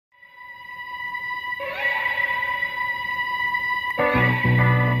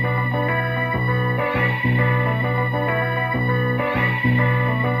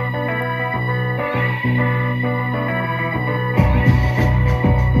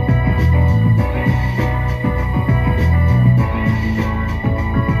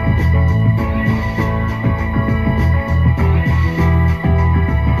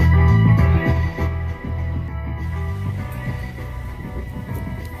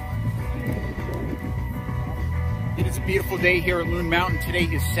beautiful day here at Loon Mountain. Today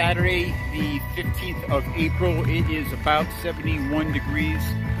is Saturday, the 15th of April. It is about 71 degrees,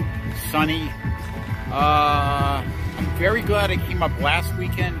 sunny. I'm very glad I came up last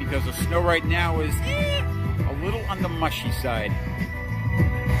weekend because the snow right now is a little on the mushy side.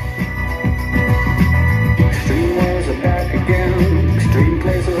 Extreme ways are back again. Extreme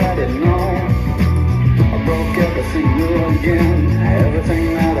places I didn't know. I broke everything new again.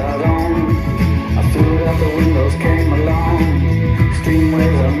 Everything that I'd owned, I threw it out the windows, came along. Extreme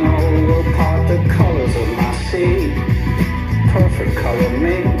ways I know will part the colors of my sea. Perfect color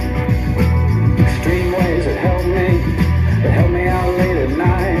me. Extreme ways that held me out late at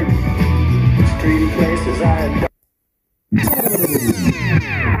night. Extreme places I had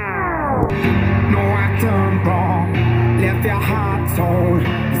no, I done wrong, left your heart torn.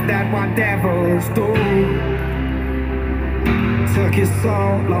 Is that what devils do? Took you so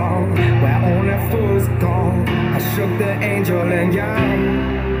long, where only fools go. I shook the angel and young.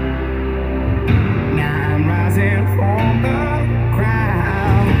 Now I'm rising from the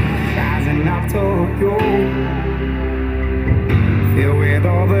crowd, rising up to you. Filled with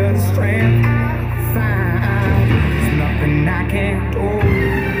all the strength I find, there's nothing I can't do.